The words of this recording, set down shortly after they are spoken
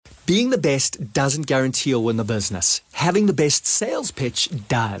Being the best doesn't guarantee you'll win the business. Having the best sales pitch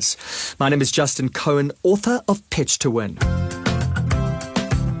does. My name is Justin Cohen, author of Pitch to Win.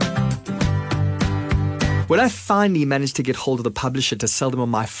 When I finally managed to get hold of the publisher to sell them on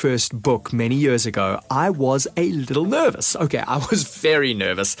my first book many years ago, I was a little nervous. Okay, I was very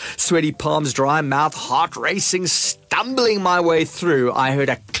nervous. Sweaty palms, dry mouth, heart racing, stumbling my way through. I heard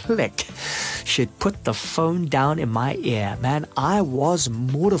a click. She'd put the phone down in my ear. Man, I was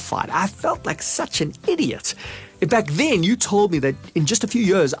mortified. I felt like such an idiot. Back then, you told me that in just a few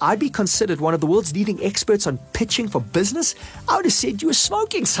years, I'd be considered one of the world's leading experts on pitching for business. I would have said you were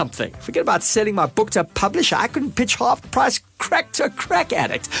smoking something. Forget about selling my book to a publisher. I couldn't pitch half price crack to a crack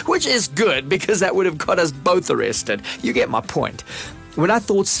addict, which is good because that would have got us both arrested. You get my point. When I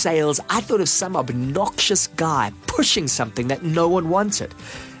thought sales, I thought of some obnoxious guy pushing something that no one wanted.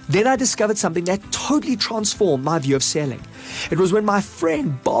 Then I discovered something that totally transformed my view of selling. It was when my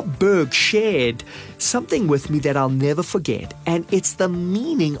friend Bob Berg shared something with me that I'll never forget, and it's the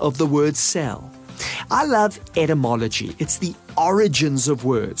meaning of the word sell. I love etymology. It's the origins of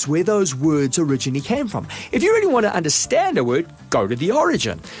words, where those words originally came from. If you really want to understand a word, go to the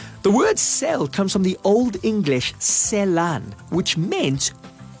origin. The word sell comes from the Old English sellan, which meant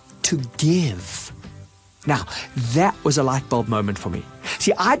to give. Now, that was a light bulb moment for me.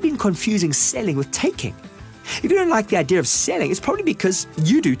 See, I'd been confusing selling with taking. If you don't like the idea of selling, it's probably because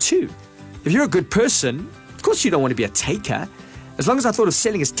you do too. If you're a good person, of course you don't want to be a taker. As long as I thought of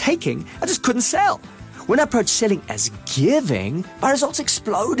selling as taking, I just couldn't sell. When I approached selling as giving, my results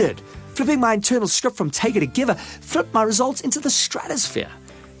exploded. Flipping my internal script from taker to giver flipped my results into the stratosphere.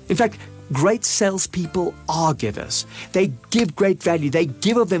 In fact, great salespeople are givers. They give great value, they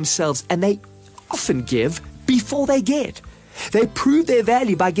give of themselves, and they often give before they get. They prove their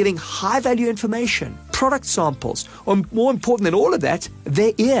value by giving high-value information, product samples, or more important than all of that,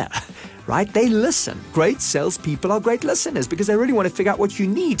 their ear, right? They listen. Great salespeople are great listeners because they really want to figure out what you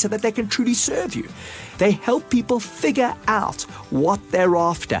need so that they can truly serve you. They help people figure out what they're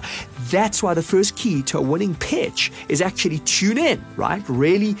after. That's why the first key to a winning pitch is actually tune in, right?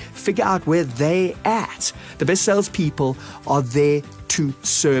 Really figure out where they're at. The best salespeople are there to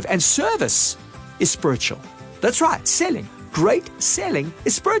serve, and service is spiritual. That's right, selling. Great selling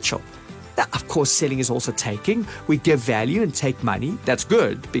is spiritual. Now, of course, selling is also taking. We give value and take money. That's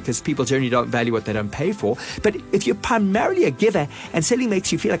good because people generally don't value what they don't pay for. But if you're primarily a giver and selling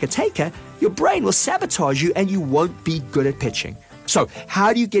makes you feel like a taker, your brain will sabotage you and you won't be good at pitching. So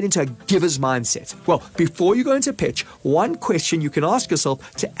how do you get into a giver's mindset? Well, before you go into pitch, one question you can ask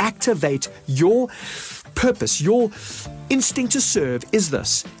yourself to activate your purpose, your instinct to serve is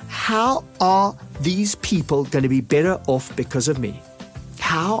this: how are these people going to be better off because of me?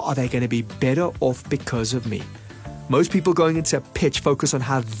 How are they going to be better off because of me? Most people going into a pitch focus on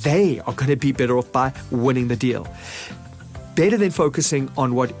how they are going to be better off by winning the deal. Better than focusing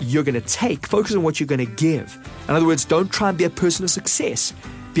on what you're going to take, focus on what you're going to give. In other words, don't try and be a person of success.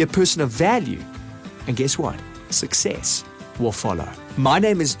 Be a person of value. And guess what? Success will follow. My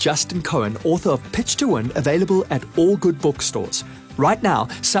name is Justin Cohen, author of Pitch to Win, available at all good bookstores. Right now,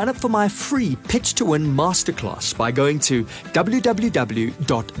 sign up for my free Pitch to Win masterclass by going to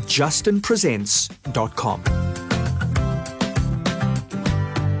www.justinpresents.com.